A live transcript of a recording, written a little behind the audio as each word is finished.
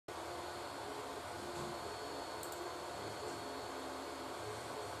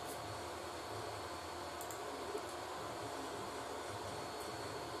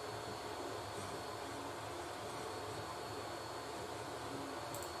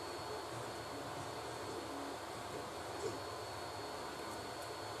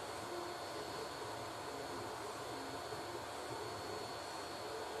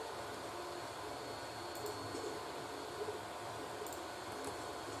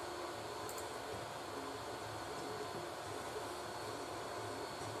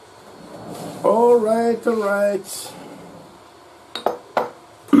Alright.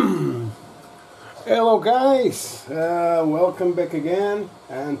 Hello guys, welcome back again,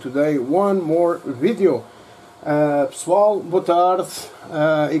 and today one more video. Pessoal, boa tarde,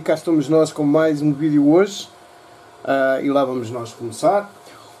 e cá estamos nós com mais um vídeo hoje, e lá vamos nós começar.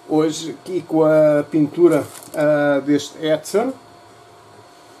 Hoje aqui com a pintura deste Hetzer,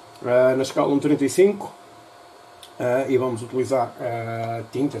 na escala 1:35, e vamos utilizar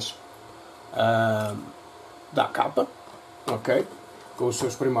tintas da capa, ok, com os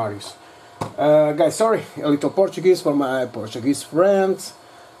seus primários. Guys, sorry, a little Portuguese for my Portuguese friends,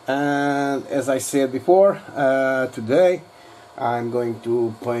 and as I said before, today I'm going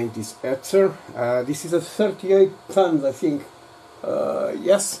to paint this Hetzer. This is a 38 tons, I think,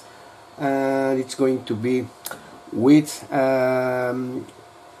 yes, and it's going to be with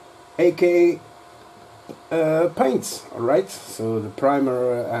AK paints, alright, so the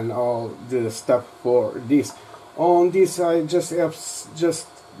primer and all the stuff for this. On this I just have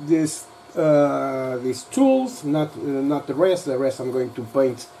this these tools, not the rest. The rest I'm going to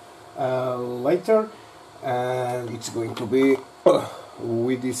paint later, and it's going to be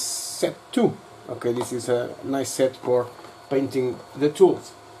with this set too. Okay, this is a nice set for painting the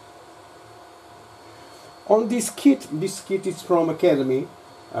tools. On this kit is from Academy.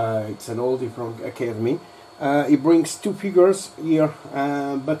 It's an oldie from Academy. It brings two figures here,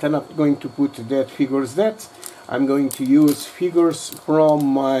 but I'm not going to put that figures that. I'm going to use figures from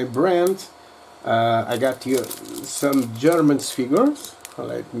my brand. I got here some German figures.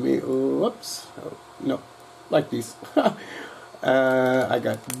 Let me, whoops, no, like this. I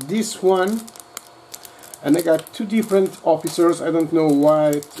got this one, and I got two different officers. I don't know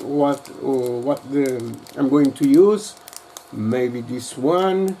what I'm going to use. Maybe this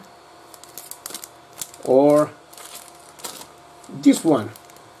one or this one.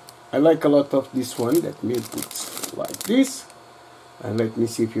 I like a lot of this one. Let me put like this, and let me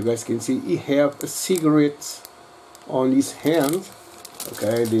see if you guys can see. He have a cigarette on his hand.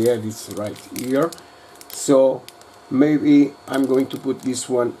 Okay, the head is right here. So maybe I'm going to put this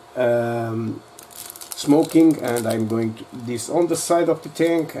one smoking, and I'm going to this on the side of the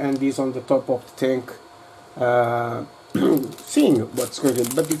tank and this on the top of the tank. Seeing what's going to,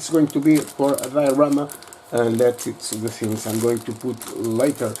 but it's going to be for a diorama, and that's it, the things I'm going to put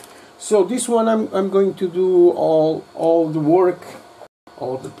later. So this one I'm going to do all the work,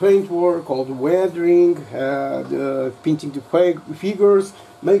 all the paint work, all the weathering, the painting the figures,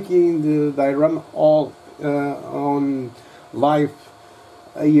 making the diorama, all on live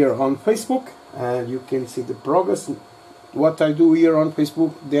here on Facebook, and you can see the progress. What I do here on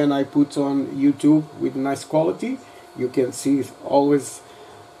Facebook, then I put on YouTube with nice quality. You can see it always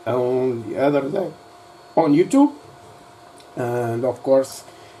on the other day on YouTube, and of course,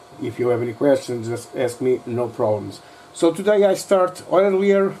 if you have any questions, just ask me, no problems. So today I start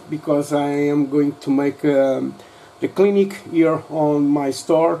earlier because I am going to make the clinic here on my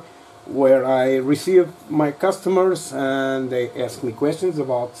store, where I receive my customers and they ask me questions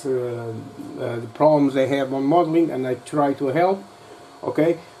about the problems they have on modeling, and I try to help.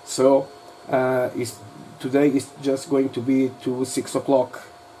 Okay, so today is just going to be to 6 o'clock,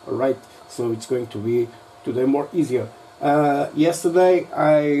 alright, so it's going to be today more easier. Yesterday,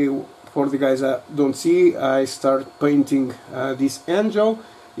 for the guys that don't see, I start painting this angel.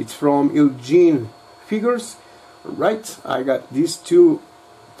 It's from Eugene Figures, right? I got these two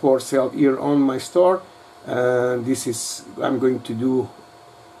for sale here on my store, and this is I'm going to do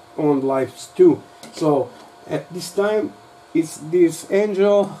on lives too. So at this time, it's this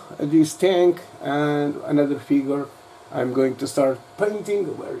angel, this tank, and another figure. I'm going to start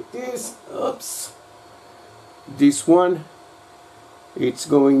painting. Where it is? Oops. This one. It's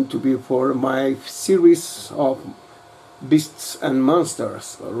going to be for my series of beasts and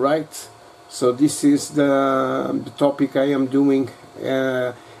monsters. All right. So this is the topic I am doing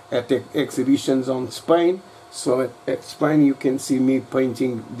at the exhibitions on Spain. So at Spain, you can see me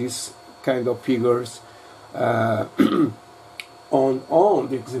painting this kind of figures. On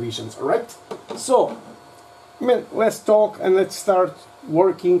the exhibitions, alright? So, let's talk and let's start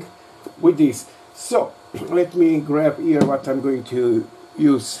working with this. So, let me grab here what I'm going to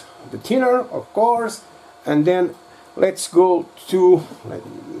use. The thinner, of course, and then let's go to, let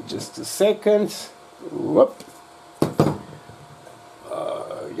me just a second. Whoop.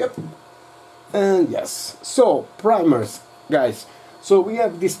 Yep. And yes. So, primers, guys. So we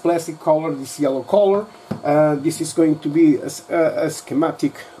have this plastic color, this yellow color. This is going to be a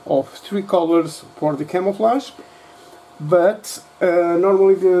schematic of 3 colors for the camouflage. But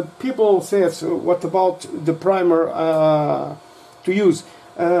normally the people say, so what about the primer to use?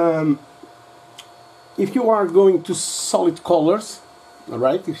 if you are going to solid colors, all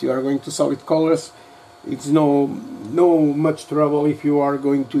right, if you are going to solid colors, it's no much trouble if you are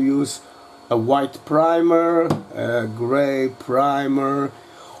going to use a white primer, a gray primer,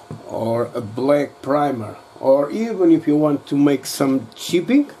 or a black primer, or even if you want to make some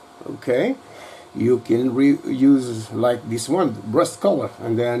chipping, okay, you can use like this one, rust color,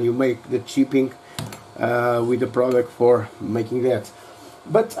 and then you make the chipping with the product for making that.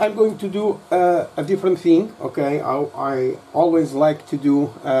 But I'm going to do a different thing, okay. I always like to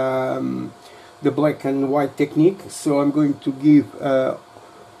do the black and white technique, so I'm going to give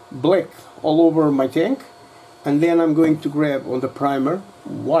black all over my tank, and then I'm going to grab on the primer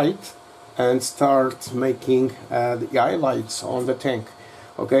white and start making the highlights on the tank,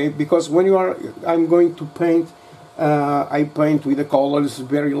 okay. Because when you are, I'm going to paint, I paint with the colors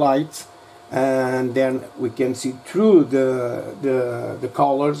very light, and then we can see through the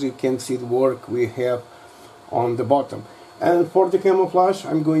colors, you can see the work we have on the bottom. And for the camouflage,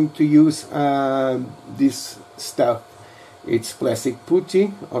 I'm going to use this stuff. It's plastic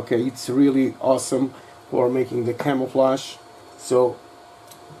putty, okay. It's really awesome for making the camouflage. So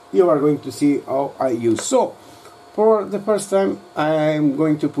you are going to see how I use. So for the first time, I'm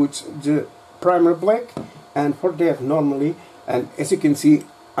going to put the primer black, and for that normally, and as you can see,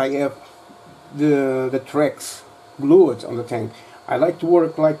 I have the tracks glued on the tank. I like to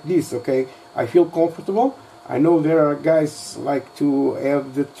work like this, okay. I feel comfortable. I know there are guys like to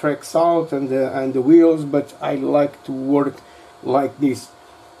have the tracks out and the wheels, but I like to work like this.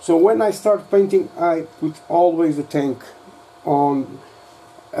 So when I start painting, I put always the tank on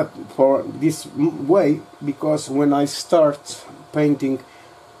for this way, because when I start painting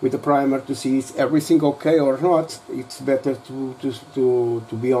with the primer to see is everything okay or not, it's better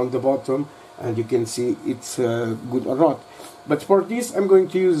to be on the bottom and you can see it's good or not. But for this, I'm going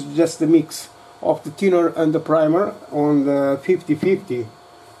to use just a mix of the thinner and the primer on the 50-50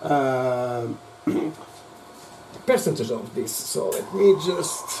 percentage of this. So let me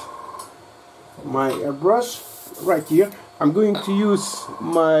just, my airbrush right here. I'm going to use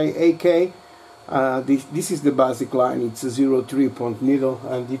my AK. This is the basic line. It's a 0.3 point needle,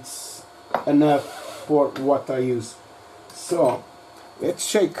 and it's enough for what I use. So let's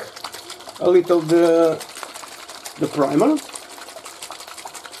shake a little the primer,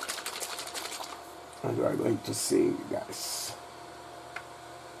 and we are going to see, guys.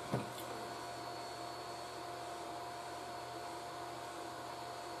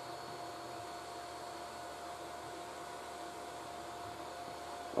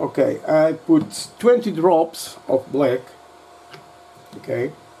 Okay, I put 20 drops of black,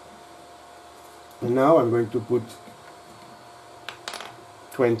 okay, and now I'm going to put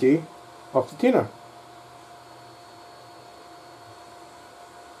 20 of the thinner.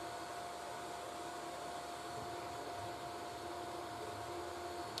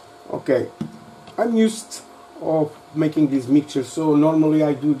 Okay, I'm used of making this mixture, so normally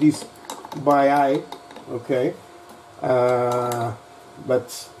I do this by eye, okay,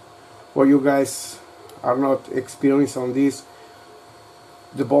 but for you guys are not experienced on this,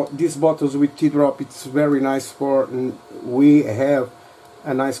 these bottles with T-drop, it's very nice for, we have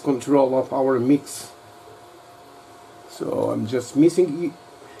a nice control of our mix. So I'm just mixing.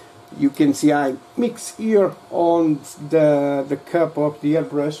 You can see I mix here on the cup of the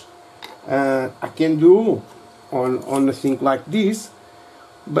airbrush. I can do on a thing like this,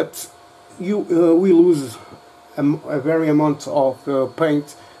 but you we lose a very amount of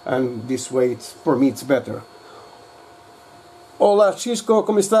paint, and this way it's, for me it's better. Hola Chisco,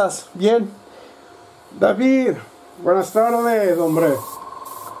 ¿cómo estás? Bien. David, buenas tardes, hombre.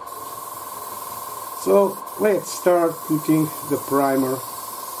 So let's start putting the primer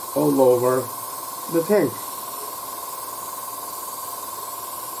all over the tank.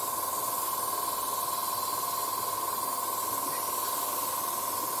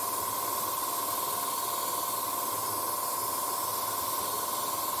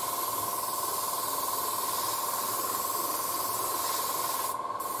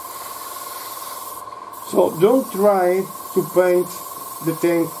 So don't try to paint the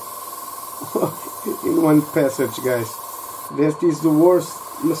tank in one passage, guys. That is the worst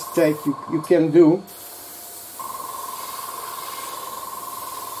mistake you can do.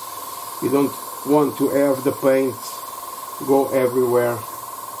 You don't want to have the paint go everywhere,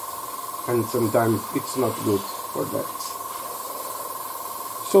 and sometimes it's not good for that.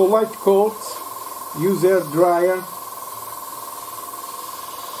 So light coat, use air dryer.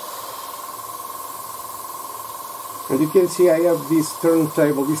 And you can see I have this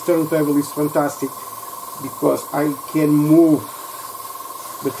turntable. This turntable is fantastic because I can move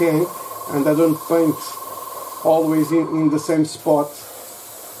the tank and I don't paint always in the same spot.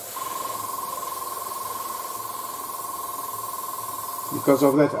 Because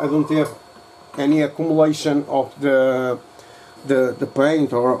of that, I don't have any accumulation of the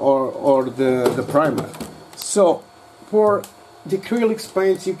paint or the primer. So for the acrylics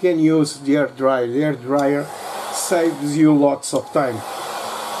paints you can use the air dryer. The air dryer saves you lots of time.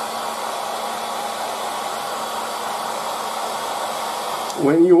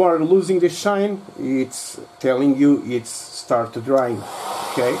 When you are losing the shine, it's telling you it's start drying.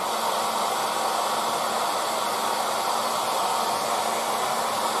 Okay.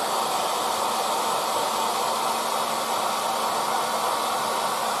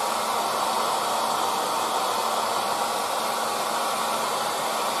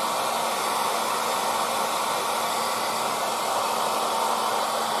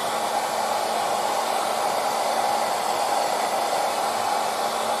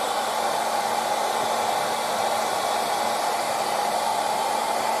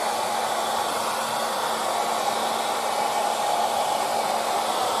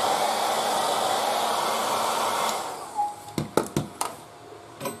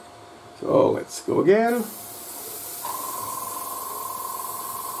 So let's go again.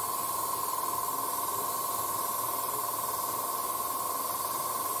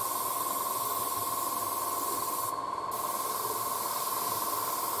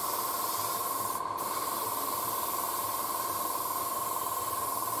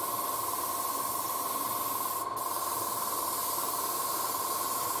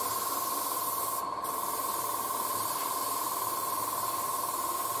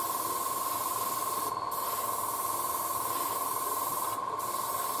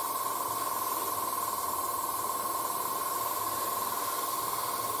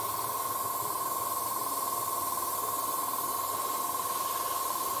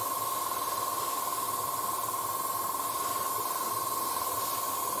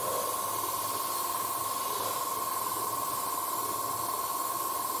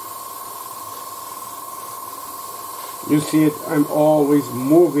 You see it, I'm always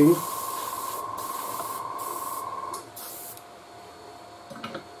moving.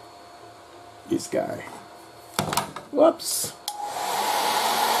 This guy. Whoops.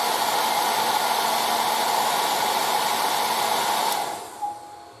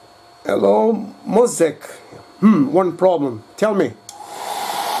 Hello, Mosek. One problem. Tell me.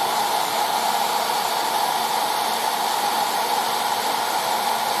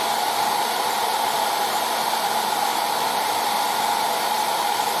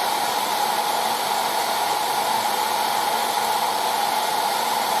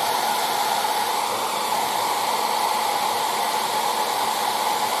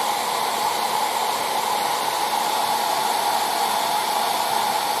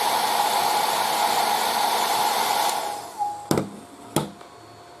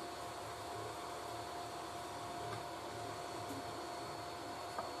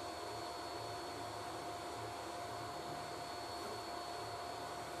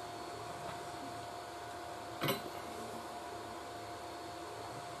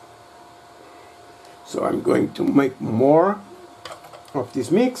 So I'm going to make more of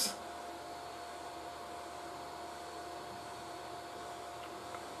this mix.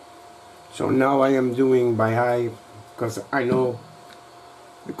 So now I am doing by eye because I know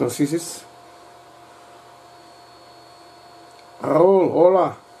the consistency. Oh,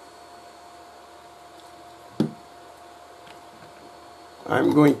 hola.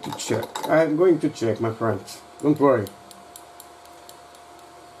 I'm going to check, my friends. Don't worry.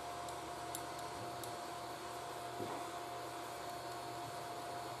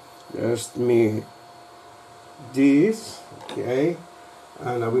 Just me this, okay,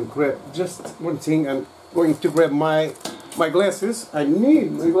 and I will grab just one thing. I'm going to grab my glasses. I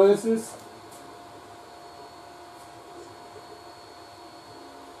need my glasses.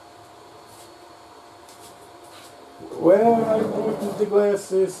 Where I put the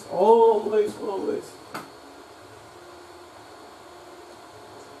glasses? Always.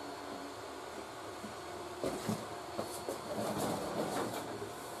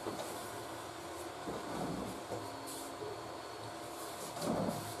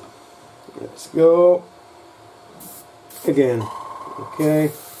 Let's go again.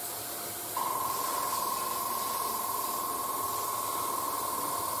 Okay.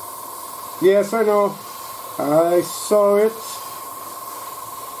 Yes, I know. I saw it.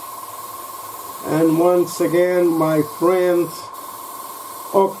 And once again, my friend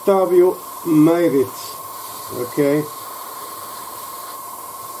Octavio made it. Okay.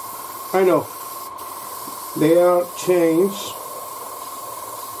 I know. They are changed.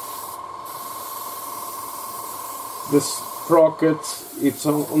 the sprocket, it's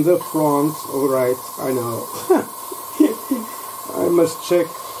on the front. Alright, I know. I must check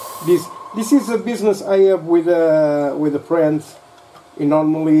this. This is a business I have with a friend. He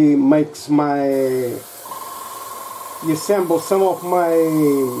normally makes he assembles some of my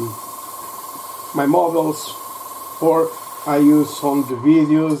models for I use on the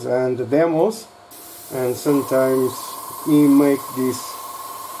videos and the demos, and sometimes he makes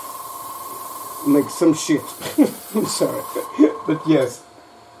some shit. I'm sorry, but yes,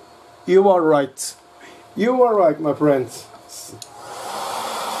 you are right. You are right, my friends.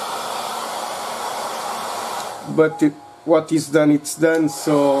 But what is done, it's done.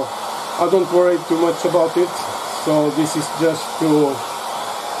 So I don't worry too much about it. So this is just to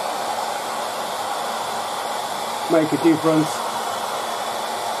make a difference.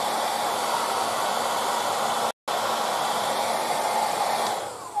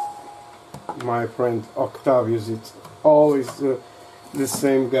 My friend Octavius, it's always the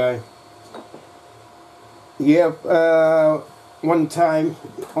same guy. Yeah, one time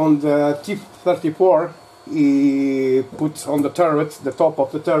on the T-34 he puts on the turret, the top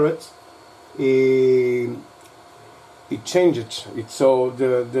of the turret, he changes it, so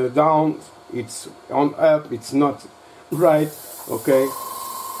the down, it's on up, it's not right, okay,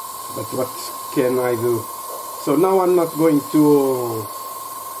 but what can I do? So now I'm not going to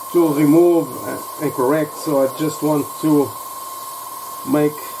remove and correct, so I just want to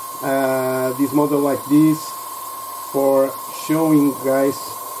make this model like this for showing guys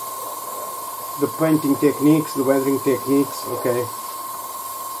the painting techniques, the weathering techniques, okay.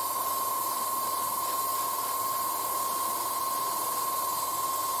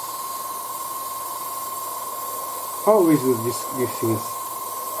 Always do these things.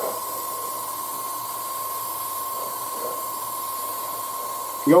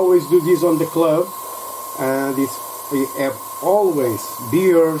 We always do this on the club, and we have always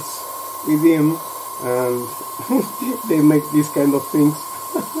beers with him, and they make these kind of things.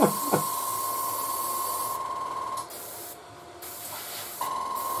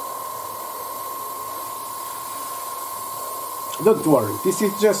 Don't worry, this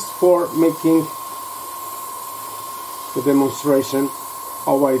is just for making the demonstration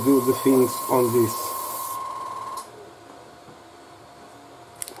how I do the things on this.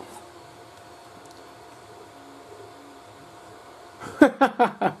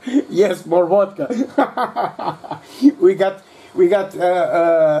 Yes, more vodka. we got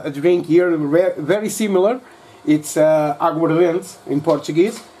a drink here very similar. It's aguardente in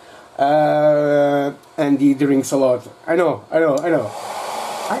Portuguese. And he drinks a lot. I know. I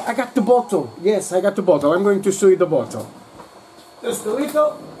got the bottle. Yes, I got the bottle. I'm going to show you the bottle. Just a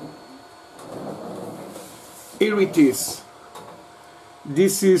little. Here it is.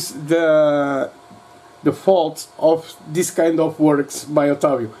 This is the fault of this kind of works by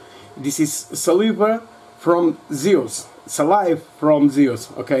Otávio. This is saliva from Zeus. Saliva from Zeus.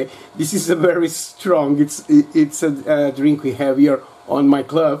 Okay. This is a very strong. It's a drink we have here on my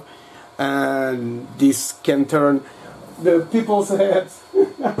club. And this can turn the people's heads.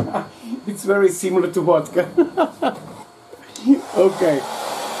 It's very similar to vodka. Okay,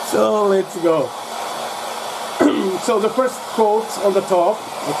 so let's go. So the first coat on the top,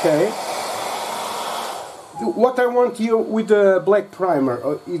 okay. What I want here with the black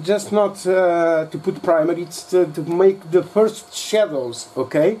primer, it's just not to put primer, it's to make the first shadows,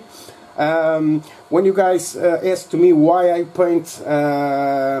 okay. When you guys asked me why I paint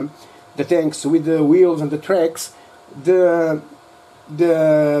the tanks with the wheels and the tracks, the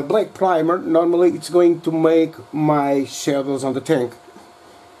black primer normally it's going to make my shadows on the tank.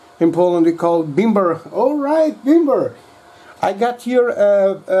 In Poland we call bimber. All right, bimber. I got here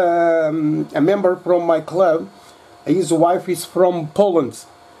a member from my club. His wife is from Poland.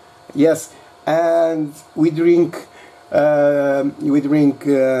 Yes, and we drink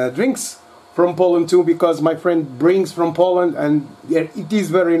drinks from Poland too, because my friend brings from Poland, and yeah, it is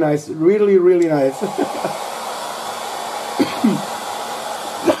very nice, really, really nice.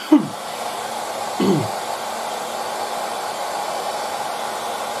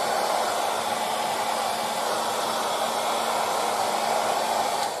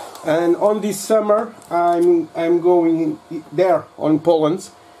 And on this summer, I'm going there on Poland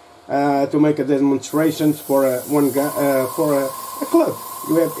to make a demonstration for a club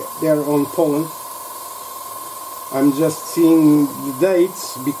you have there on Poland. I'm just seeing the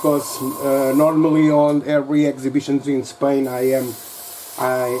dates because normally on every exhibition in Spain I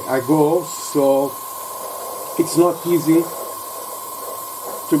go, so it's not easy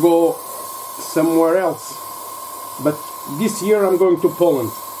to go somewhere else. But this year I'm going to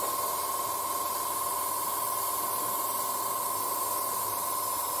Poland.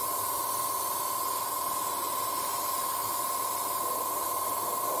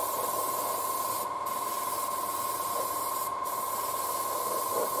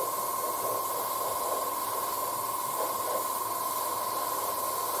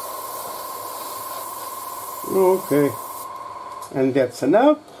 Okay, and that's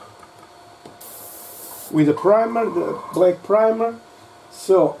enough with the primer, the black primer.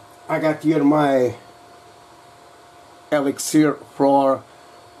 So I got here my elixir for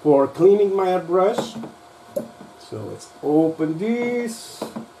cleaning my airbrush. So let's open this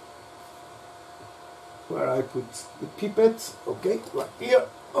where I put the pipettes. Okay, right here.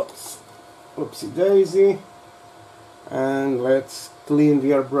 Oops, oopsie daisy. And let's clean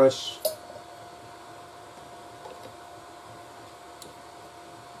the airbrush.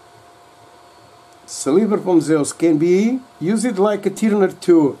 Saliva from Zeus can be used like a thinner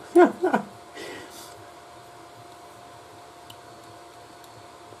too.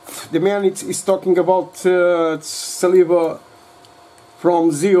 The man is talking about saliva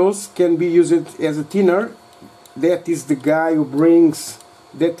from Zeus can be used as a thinner. That is the guy who brings.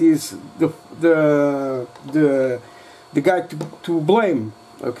 That is the guy to blame.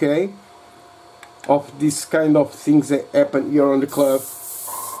 Okay, of this kind of things that happen here on the club.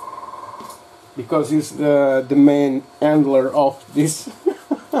 Because he's the main handler of this.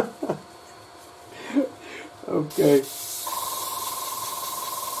 Okay.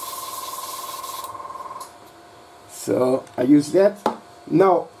 So I use that.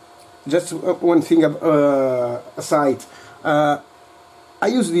 Now, just one thing aside. I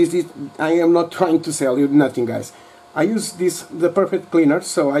use this. I am not trying to sell you nothing, guys. I use this, the perfect cleaner.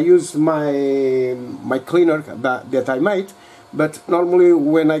 So I use my cleaner that I made. But normally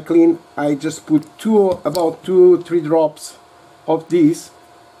when I clean, I just put about 2-3 drops of this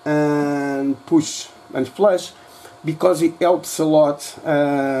and push and flush, because it helps a lot.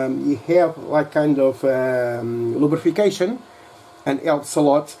 You have like kind of lubrication, and helps a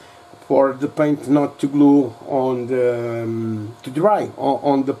lot for the paint not to glue on the to dry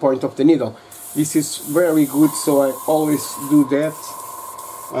on the point of the needle. This is very good, so I always do that,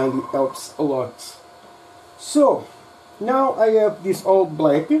 and it helps a lot. So now I have this all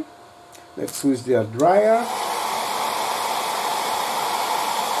black. Let's use the dryer.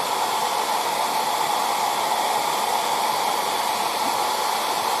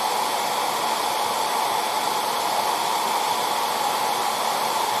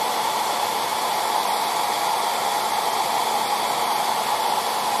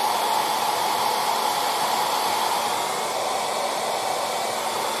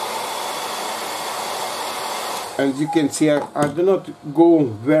 And you can see I do not go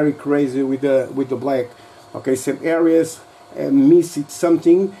very crazy with the black. Okay, some areas miss it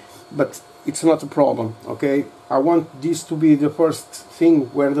something, but it's not a problem. Okay, I want this to be the first thing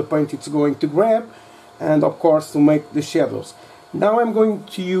where the paint is going to grab, and of course to make the shadows. Now I'm going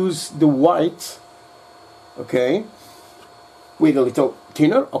to use the white, okay, with a little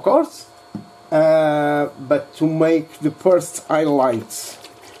thinner, of course, but to make the first highlights.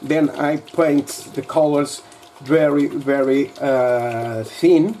 Then I paint the colors very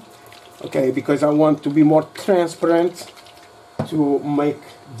thin, okay, because I want to be more transparent to make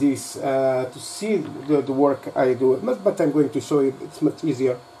this to see the work I do. But I'm going to show you, it's much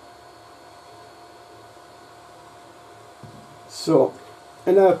easier. So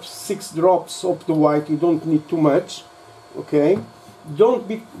enough 6 drops of the white. You don't need too much, okay. Don't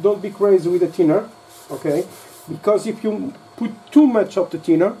be crazy with the thinner, okay, because if you put too much of the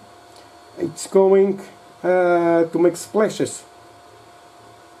thinner, it's going to make splashes.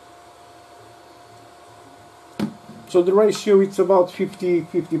 So the ratio, it's about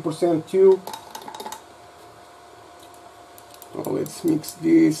 50% too. Now let's mix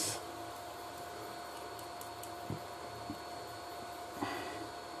this.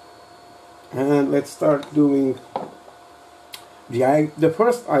 And let's start doing the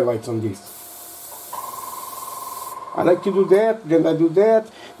first highlights on this. I like to do that, then I do that,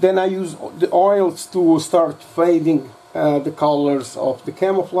 then I use the oils to start fading the colors of the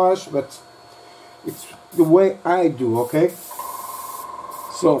camouflage, but it's the way I do, okay?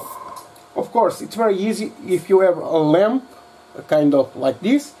 So, of course, it's very easy. If you have a lamp, kind of like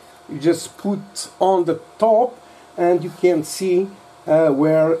this, you just put on the top and you can see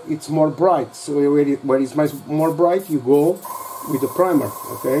where it's more bright. So where it's more bright, you go with the primer,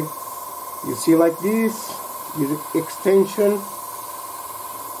 okay? You see like this. Use extension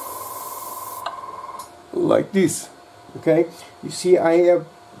like this, okay. You see I have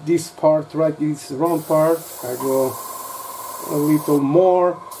this part, right, this round part. I go a little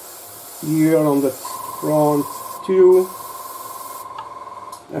more here on the front too,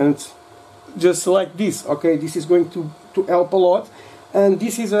 and just like this, okay. This is going to help a lot, and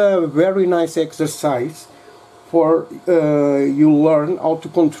this is a very nice exercise for you learn how to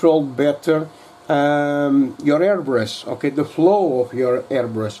control better your airbrush, okay, the flow of your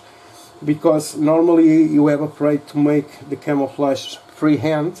airbrush. because normally you have afraid to make the camouflage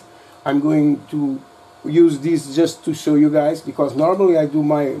freehand. I'm going to use this just to show you guys, because normally I do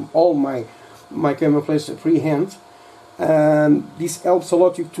all my camouflage freehand, and this helps a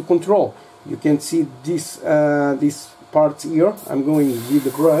lot to control. You can see this this part here. I'm going with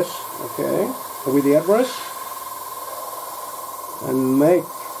the brush, okay, with the airbrush, and make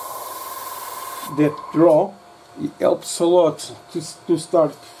that draw. It helps a lot to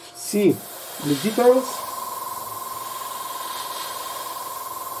start see the details,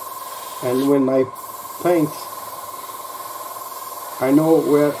 and when I paint, I know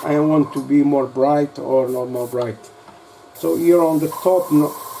where I want to be more bright or not more bright. So here on the top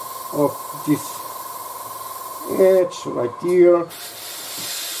of this edge, right here,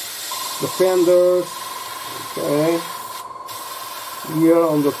 the fenders, okay, here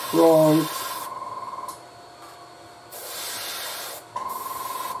on the front,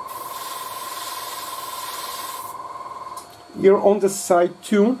 here on the side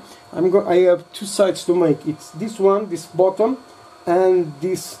too. I have two sides to make. It's this one, this bottom, and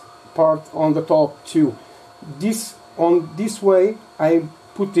this part on the top too. This way I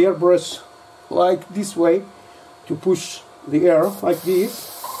put the airbrush like this way to push the air like this.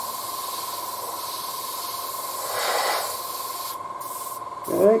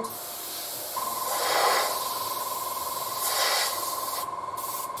 Okay.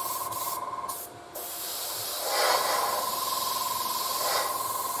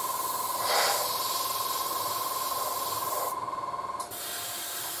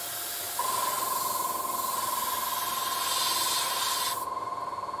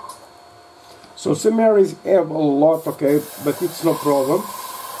 So some areas have a lot, okay, but it's no problem.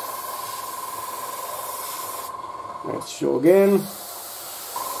 Let's show again.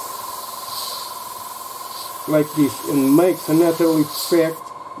 Like this, and makes a natural effect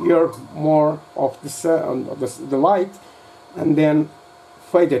here, more of the light, and then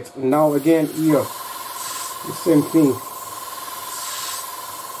fade it. And now again here, the same thing.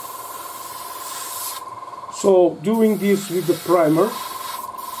 So doing this with the primer,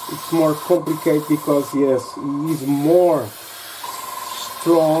 it's more complicated, because yes, it is more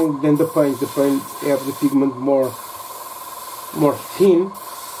strong than the paint. The paint have the pigment more thin.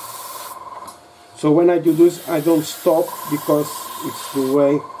 So when I do this, I don't stop, because it's the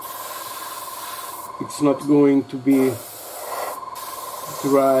way it's not going to be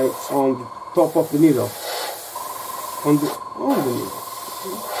dry on the top of the needle. On the needle.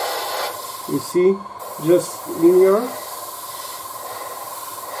 You see, just linear.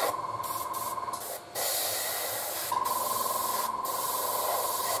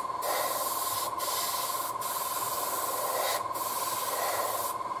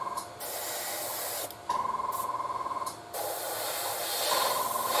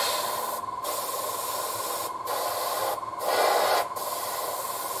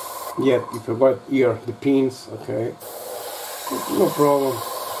 Yeah, if I got here the pins, okay, no problem.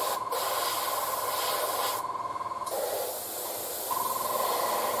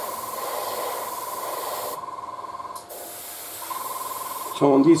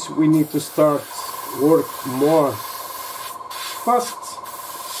 So on this we need to start work more fast.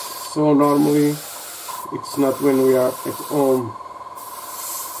 So normally it's not when we are at home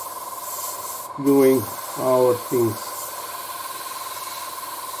doing our things.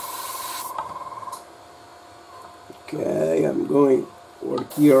 Okay, I'm going to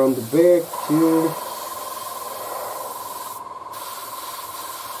work here on the back too.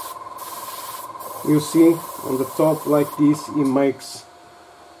 You see, on the top like this, it makes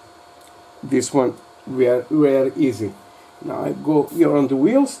this one very easy. Now I go here on the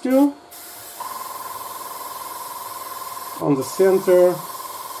wheels too, on the center.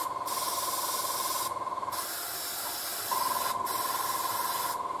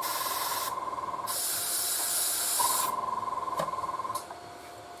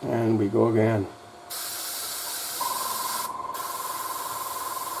 And we go again.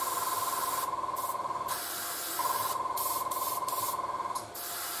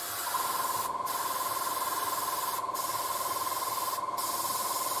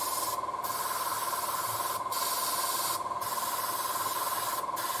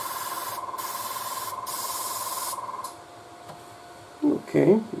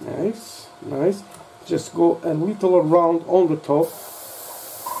 Okay, nice, nice. Just go a little around on the top.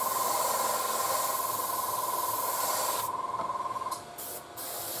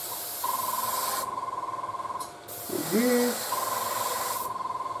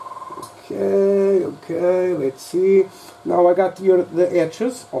 Okay, let's see. Now I got here the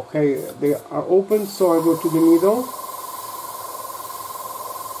edges. Okay, they are open, so I go to the needle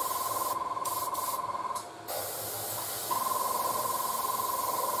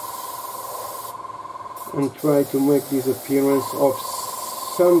and try to make this appearance of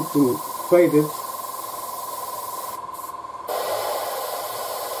something faded.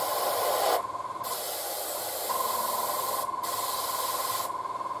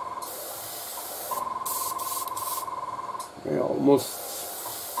 Okay, almost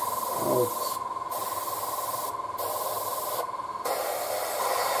out.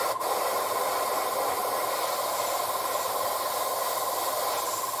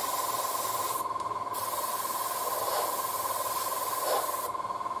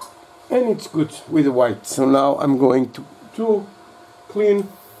 And it's good with the white. So now I'm going to clean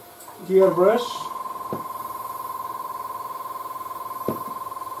the airbrush.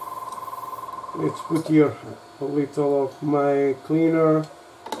 Let's put here a little of my cleaner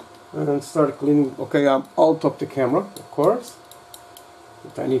and start cleaning. Okay, I'm out of the camera, of course,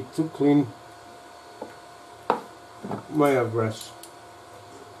 but I need to clean my airbrush.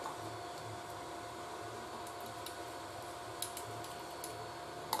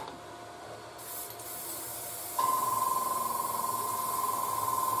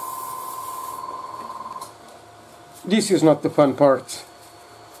 This is not the fun part.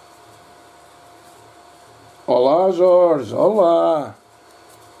 Olá, Jorge. Olá.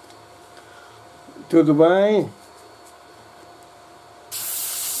 Tudo bem?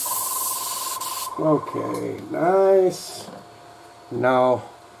 Okay, nice. Now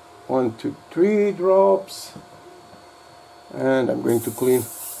 1, 2, 3 drops, and I'm going to clean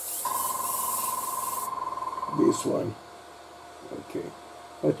this one. Okay,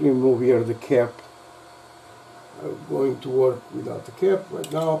 let me remove here the cap. I'm going to work without the cap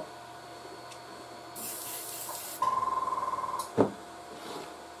right now.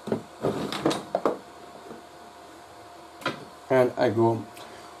 And I go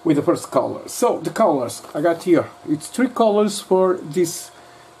with the first color. So the colors I got here, it's 3 colors for this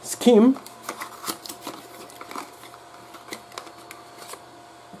scheme.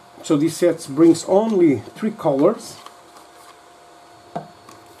 So this set brings only 3 colors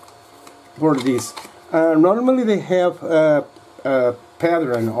for this. Normally they have a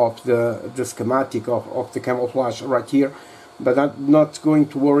pattern of the schematic of the camouflage right here, but I'm not going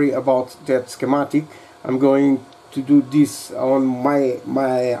to worry about that schematic. I'm going to do this on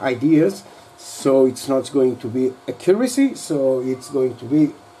my ideas, so it's not going to be accuracy, so it's going to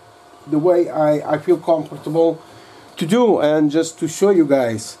be the way I feel comfortable to do, and just to show you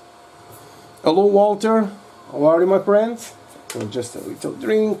guys. Hello Walter, how are you my friend? So just a little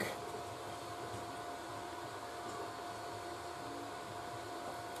drink.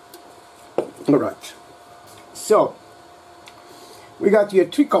 Alright, so we got here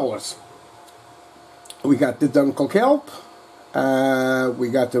 3 colors. We got the Dunkelgelb, we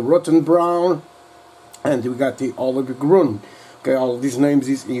got the Rotten Brown, and we got the Olive Grün. Okay, all these names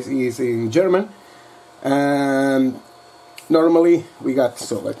is in German. And normally we got,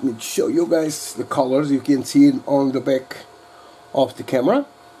 so let me show you guys the colors. You can see it on the back of the camera.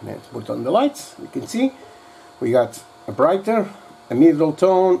 Let's put on the lights. You can see we got a brighter, a middle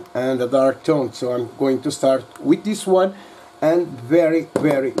tone, and a dark tone. So I'm going to start with this one, and very,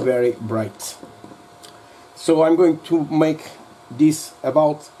 very, very bright. So I'm going to make this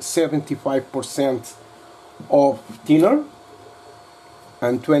about 75% of thinner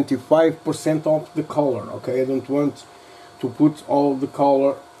and 25% of the color. Okay, I don't want to put all the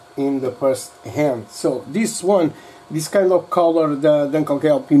color in the first hand. So this one, this kind of color, the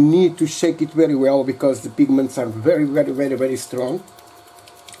Dunkelgelb, you need to shake it very well because the pigments are very, very, very, very strong,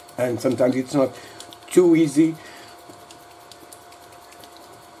 and sometimes it's not too easy.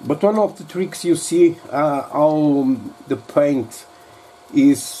 But one of the tricks, you see how the paint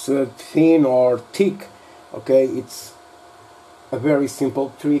is thin or thick. Okay, it's a very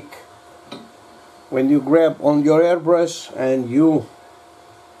simple trick. When you grab on your airbrush and you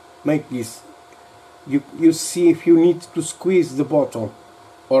make this, you see if you need to squeeze the bottom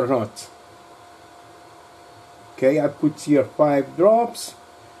or not. Okay, I put here 5 drops.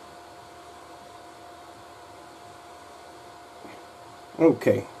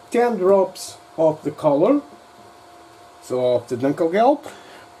 Okay, 10 drops of the color, so of the Dunkelgelb.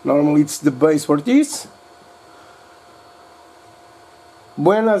 Normally it's the base for this.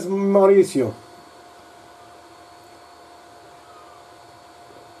 Buenas, Mauricio.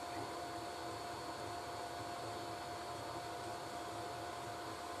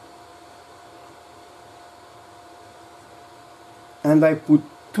 And I put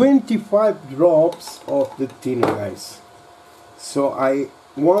 25 drops of the thinner, guys. So I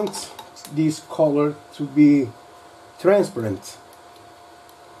want this color to be transparent.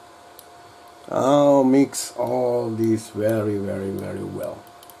 I'll mix all this very, very, very well.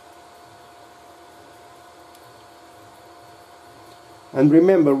 And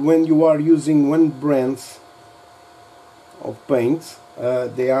remember, when you are using one brand of paint,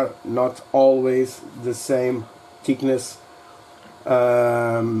 they are not always the same thickness.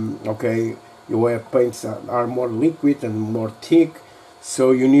 Okay, you have paints that are more liquid and more thick,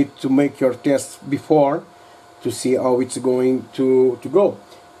 so you need to make your test before to see how it's going to go.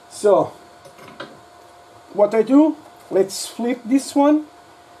 So what I do, let's flip this one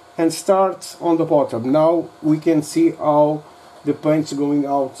and start on the bottom. Now we can see how the paint's going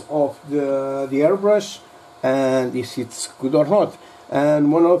out of the airbrush and if it's good or not.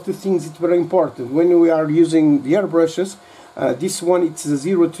 And one of the things that's very important when we are using the airbrushes, this one it's a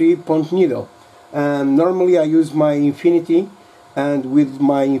 03 point needle, and normally I use my Infinity, and with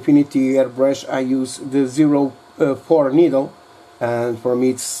my Infinity airbrush I use the 04 needle, and for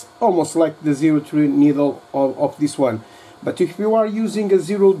me it's almost like the 03 needle of this one. But if you are using a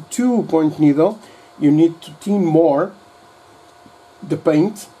 02 point needle, you need to thin more the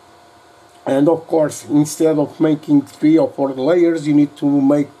paint, and of course instead of making 3 or 4 layers you need to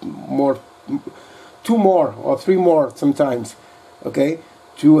make more, 2 more or 3 more sometimes, okay,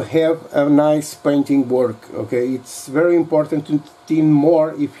 to have a nice painting work. Okay, it's very important to thin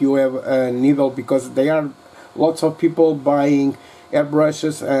more if you have a needle, because there are lots of people buying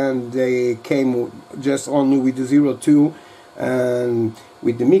airbrushes and they came just only with the 02, and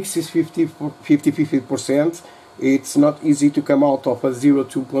with the mixes 50%, it's not easy to come out of a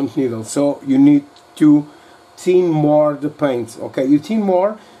 02 point needle. So you need to thin more the paint. Okay, you thin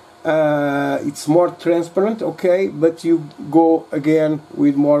more, it's more transparent, okay, but you go again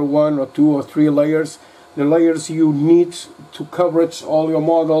with more 1 or 2 or 3 layers, the layers you need to coverage all your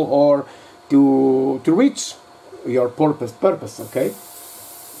model or to reach your purpose, okay.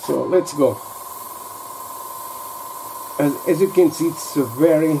 So let's go. And as you can see, it's a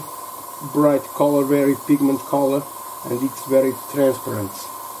very bright color, very pigment color, and it's very transparent.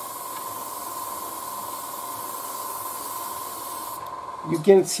 You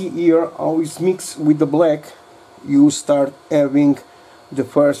can see here how it's mixed with the black. You start having the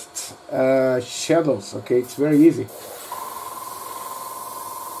first shadows. Okay, it's very easy.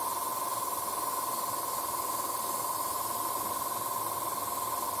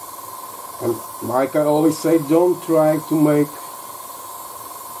 And like I always say, don't try to make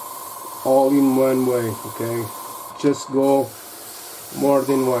all in one way, okay? Just go more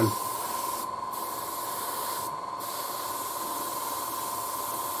than one.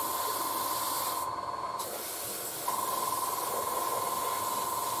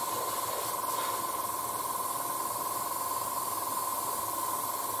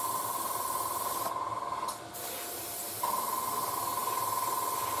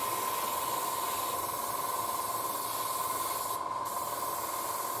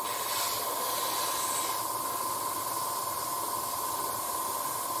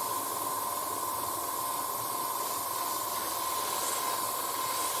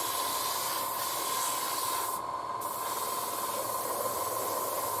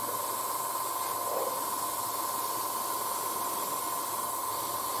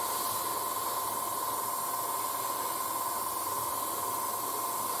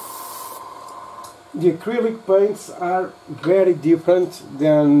 The acrylic paints are very different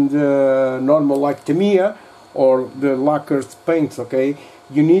than the normal like Tamiya or the lacquered paints, okay?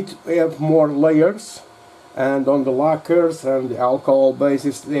 You need to have more layers, and on the lacquers and the alcohol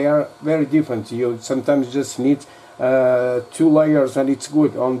bases they are very different. You sometimes just need 2 layers and it's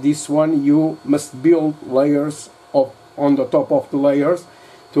good. On this one you must build layers on the top of the layers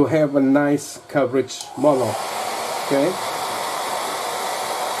to have a nice coverage model, okay?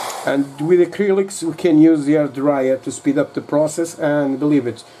 And with acrylics we can use the air dryer to speed up the process, and believe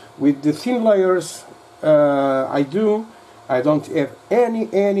it, with the thin layers I don't have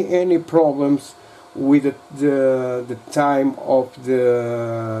any problems with the time of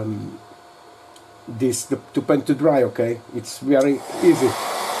the paint to dry, okay? It's very easy.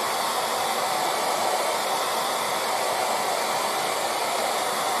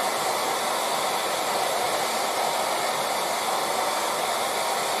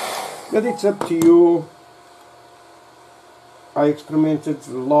 But it's up to you. I experimented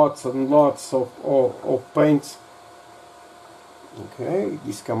lots and lots of paints. Okay,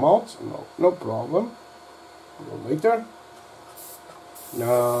 this come out, no problem. A little later.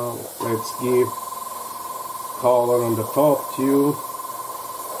 Now let's give color on the top too.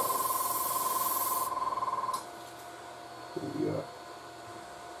 Yeah.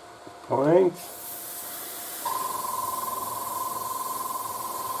 Point.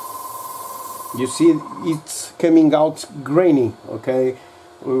 You see it's coming out grainy, okay,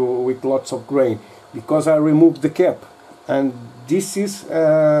 with lots of grain, because I removed the cap. and this is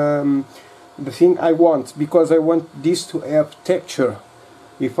the thing I want, because I want this to have texture.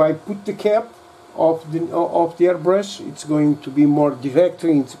 If I put the cap of the airbrush, it's going to be more direct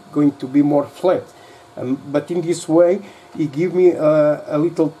and it's going to be more flat, but in this way it gives me a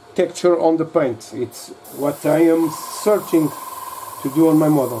little texture on the paint. It's what I am searching to do on my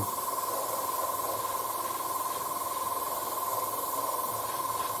model.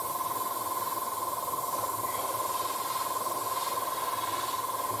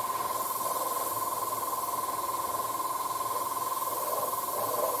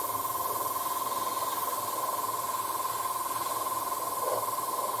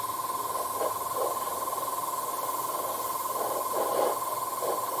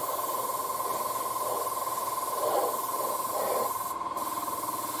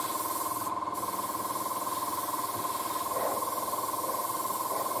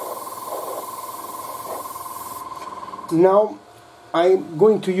 Now I'm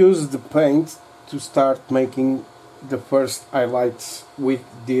going to use the paint to start making the first highlights with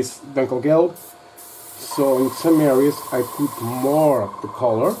this Dunkelgelb. So in some areas I put more of the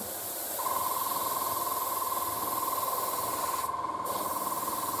color.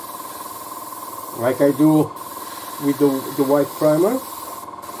 Like I do with the white primer.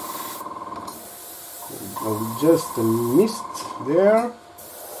 Just a mist there.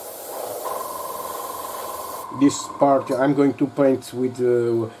 This part I'm going to paint with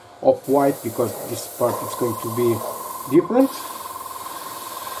off-white, because this part is going to be different,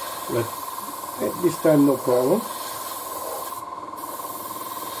 but at this time no problem.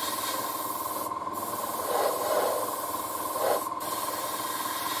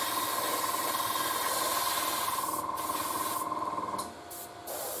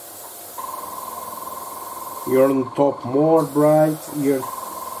 Here on the top more bright, here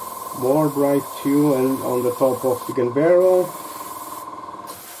more bright too, and on the top of the gun barrel.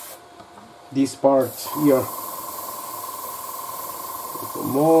 This part here, a little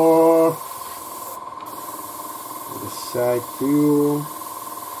more. This side too.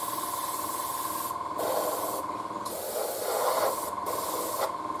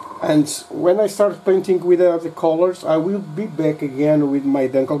 And when I start painting with the other colors, I will be back again with my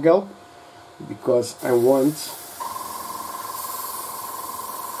Dunkelgelb, because I want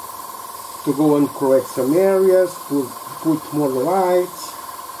to go and correct some areas, put more lights.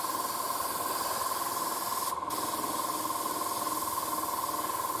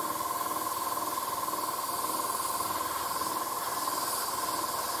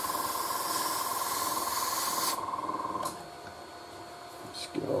 Let's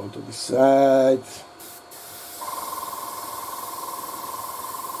go to the side.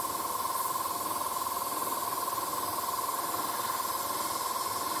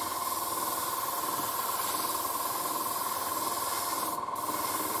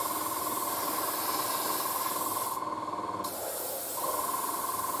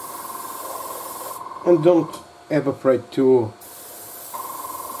 And don't ever afraid to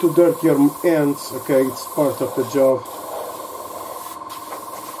dirt your hands, okay, it's part of the job.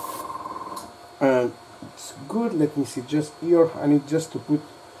 And it's good. Let me see, just here I need just to put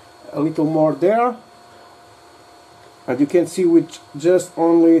a little more there, and you can see with just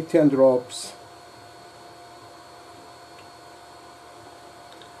only 10 drops.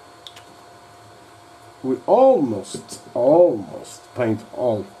 We almost paint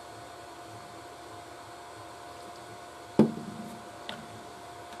all.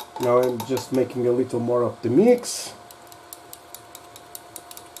 Now I'm just making a little more of the mix.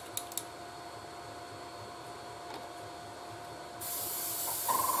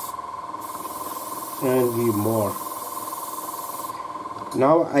 And give more.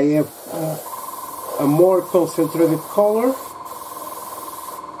 Now I have a more concentrated color.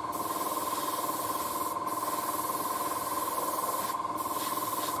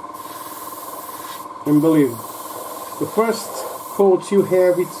 And believe, the first coat you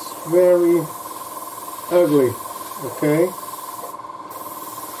have, it's very ugly, okay?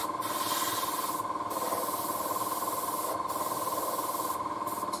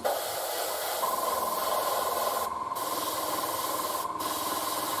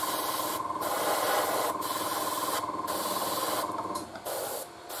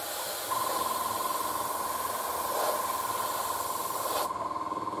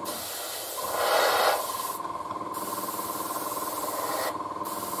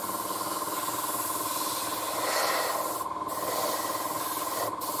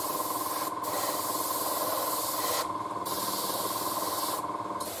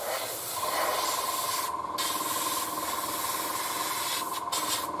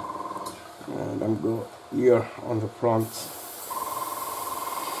 And I'm here on the front.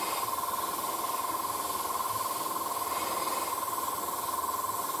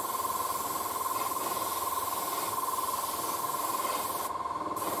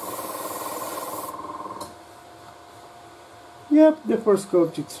 Yep, the first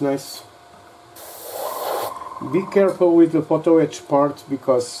coat, it's nice. Be careful with the photo etch part,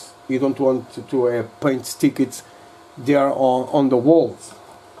 because you don't want to paint stickers there on the walls.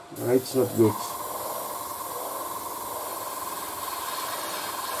 Right? It's not good.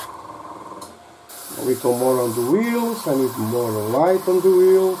 A little more on the wheels. I need more light on the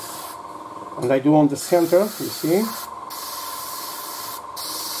wheels, and I do on the center. You see?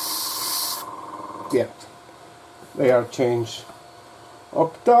 Yeah, they are changed.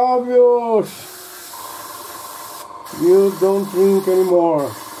 Octavius, you don't drink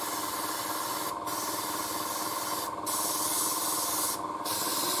anymore.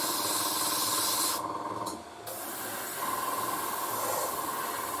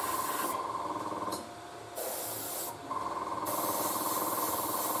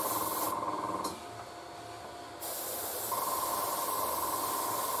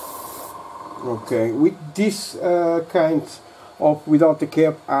 Okay, with this kind of without the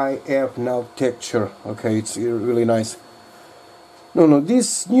cap, I have now texture. Okay, it's really nice. No,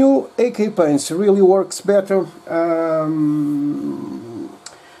 this new AK paints really works better.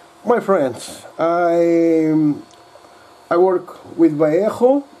 My friends, I work with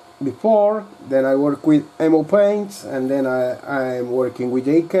Vallejo before, then I work with Emo paints, and then I'm working with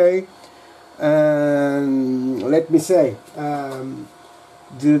AK. And let me say,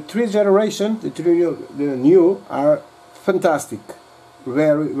 the three generation, the new are fantastic,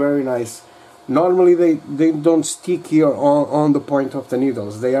 very nice. Normally they don't stick here on the point of the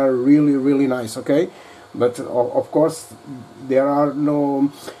needles. They are really nice. Okay, but of course there are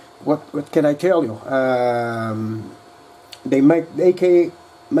no. What can I tell you? AK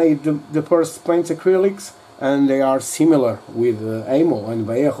made the first paints acrylics, and they are similar with Emo and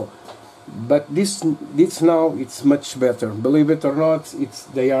Vallejo. But this now it's much better. Believe it or not,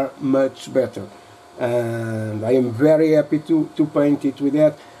 they are much better, and I am very happy to paint it with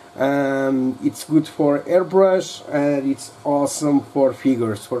that. It's good for airbrush, and it's awesome for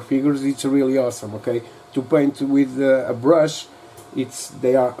figures. For figures, it's really awesome. Okay, to paint with a brush,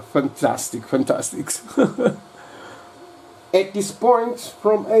 they are fantastic. At this point,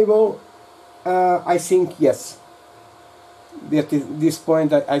 from Able, I think yes. At this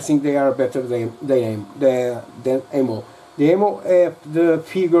point, I think they are better than Emo. The Emo have the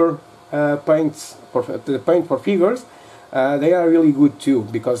figure paints the paint for figures. They are really good too,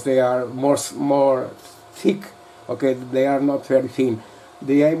 because they are more thick. Okay, they are not very thin.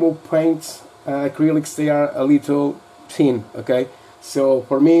 The Emo paints acrylics, they are a little thin. Okay, so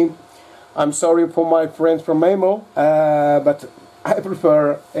for me, I'm sorry for my friends from Emo, but I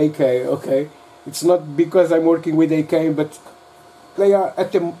prefer AK. Okay. It's not because I'm working with AK, but they are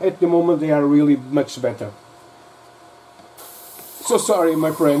at the moment they are really much better. So sorry,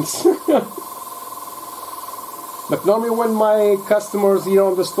 my friends. But normally when my customers here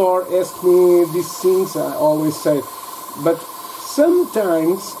on the store ask me these things, I always say, but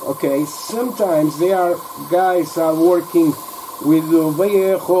sometimes, okay, sometimes they are guys are working with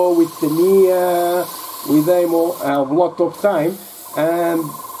Vallejo, with Tania, with Emo a lot of time, and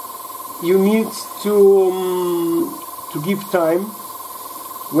you need to give time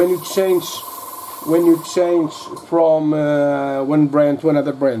when you change from one brand to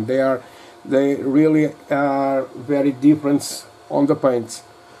another brand. They really are very different on the paints.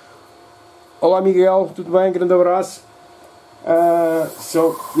 Olá Miguel, tudo bem? Grande abraço.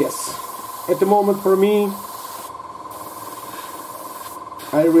 So yes, at the moment for me,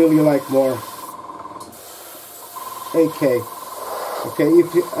 I really like more AK. Okay,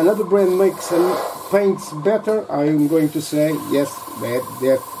 if another brand makes and paints better, I am going to say yes,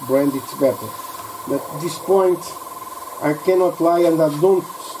 that brand is better. But at this point, I cannot lie, and I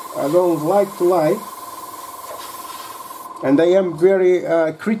don't like to lie. And I am very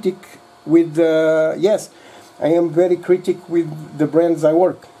critic with yes, I am very critic with the brands I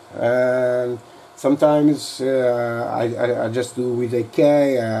work. And sometimes I just do with AK,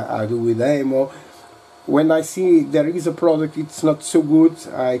 I do with Emo. When I see there is a product, it's not so good,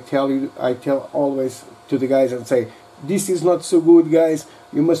 I tell always to the guys and say, this is not so good, guys.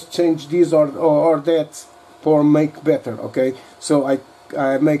 You must change this or that for make better. Okay, so I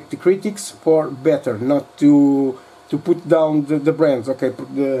make the critics for better, not to put down the brands. Okay,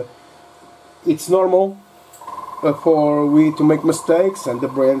 it's normal for we to make mistakes, and the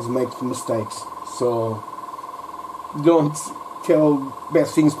brands make mistakes. So don't tell bad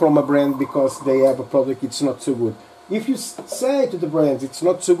things from a brand because they have a product it's not so good. If you say to the brands it's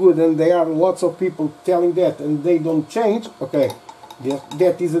not so good, and there are lots of people telling that and they don't change, okay,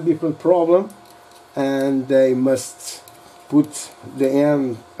 that is a different problem, and they must put the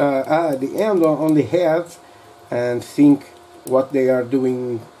end on the head and think what they are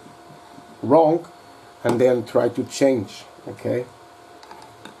doing wrong, and then try to change. Okay.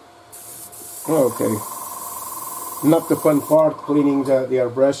 Okay. Not the fun part, cleaning the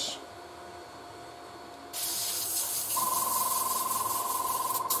airbrush.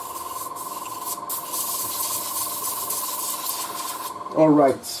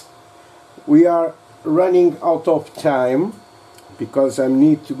 Alright, we are running out of time because I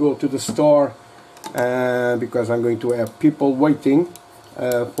need to go to the store, because I'm going to have people waiting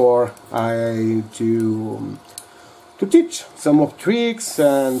for I to teach some of tricks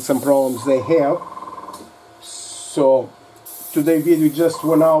and some problems they have. So today video is just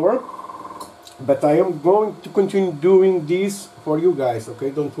 1 hour, but I am going to continue doing this for you guys. Okay,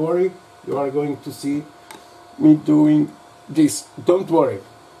 don't worry, you are going to see me doing this. Don't worry,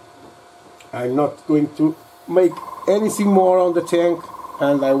 I'm not going to make anything more on the tank,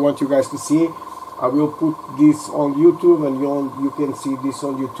 and I want you guys to see. I will put this on YouTube, and you can see this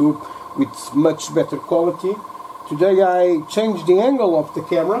on YouTube with much better quality. Today I changed the angle of the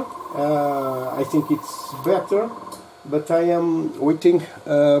camera. I think it's better, but I am waiting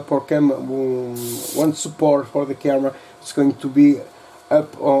for one support for the camera. It's going to be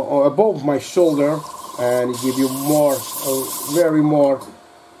up above my shoulder, and give you more, very more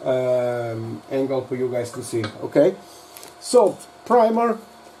angle for you guys to see. Okay, so primer,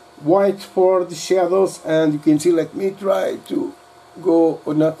 white for the shadows, and you can see, let me try to go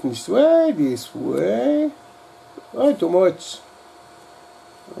not this way, oh, too much.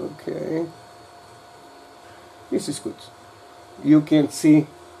 Okay, this is good. You can see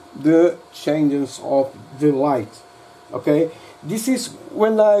the changes of the light. Okay, this is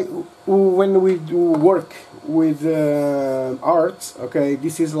when we do work with art. Okay,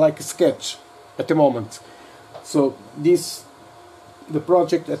 this is like a sketch at the moment. So the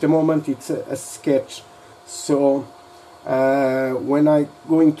project at the moment, it's a sketch. So when I'm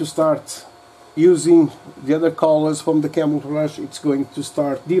going to start using the other colors from the camouflage, it's going to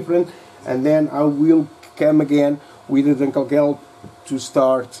start different, and then I will come again with the Dunkel Gelb to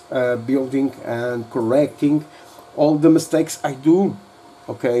start building and correcting all the mistakes I do,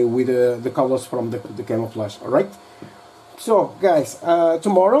 okay, with the colors from the camouflage. Alright, so guys,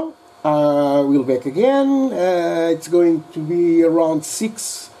 tomorrow we'll back again. It's going to be around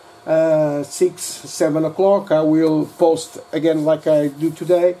 7 o'clock. I will post again like I do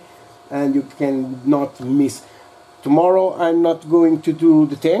today, and you can not miss. Tomorrow I'm not going to do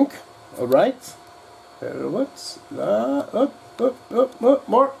the tank. Alright, what's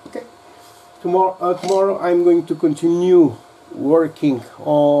more? Okay. Tomorrow I'm going to continue working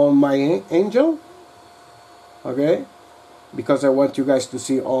on my angel, okay, because I want you guys to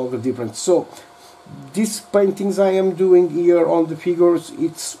see all the difference. So these paintings I am doing here on the figures,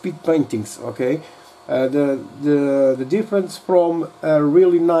 it's speed paintings, okay. The difference from a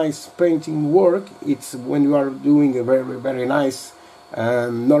really nice painting work, it's when you are doing a very nice.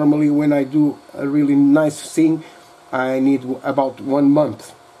 Normally when I do a really nice thing, I need about 1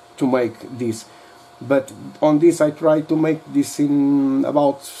 month to make this, but on this I try to make this in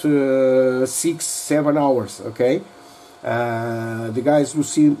about 6-7 hours. Okay, the guys who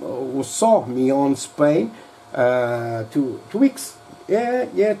saw me on Spain 2 weeks,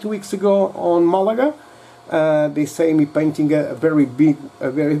 2 weeks ago on Malaga, they say me painting a very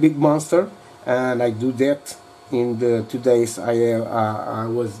big monster, and I do that in the 2 days I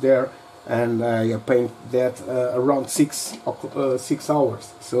was there, and I paint that around 6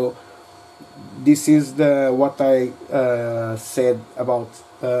 hours. So this is what I said about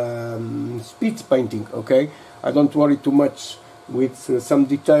speed painting. Okay, I don't worry too much with some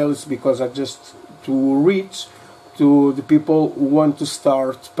details, because I just to reach to the people who want to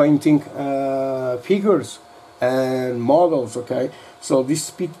start painting figures and models. Okay, so these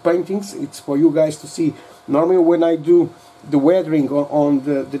speed paintings, it's for you guys to see. Normally when I do the weathering on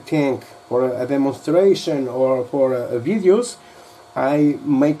the tank for a demonstration or for videos, I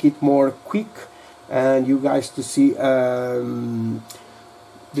make it more quick, and you guys to see the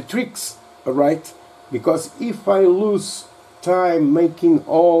tricks, right? Because if I lose time making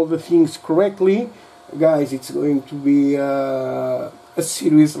all the things correctly, guys, it's going to be a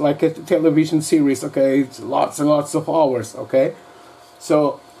series, like a television series. Okay, it's lots and lots of hours. Okay,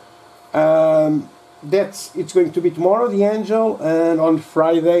 so it's going to be tomorrow, the Angel, and on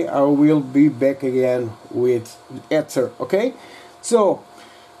Friday I will be back again with Hetzer. Okay, so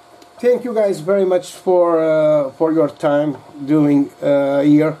thank you guys very much for your time doing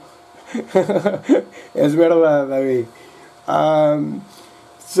here. Es verdad, David.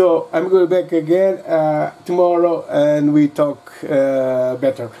 So I'm going back again tomorrow, and we talk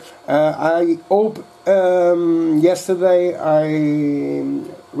better. I hope yesterday I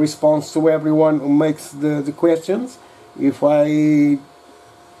respond to everyone who makes the questions. If I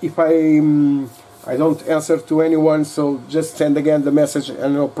don't answer to anyone, so just send again the message,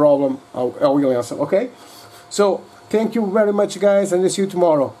 and no problem, I will answer. Okay? So thank you very much, guys, and I'll see you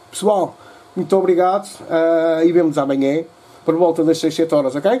tomorrow. Pessoal, muito obrigado e vemos amanhã por volta das 6, 7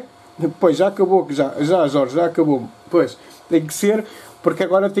 horas, ok? Pois já acabou, já Jorge, já acabou. Pois, tem que ser, porque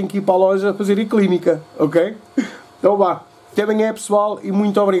agora tenho que ir para a loja fazer a clínica, ok? Então vá, até amanhã, pessoal, e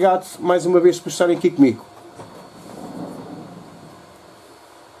muito obrigado mais uma vez por estarem aqui comigo.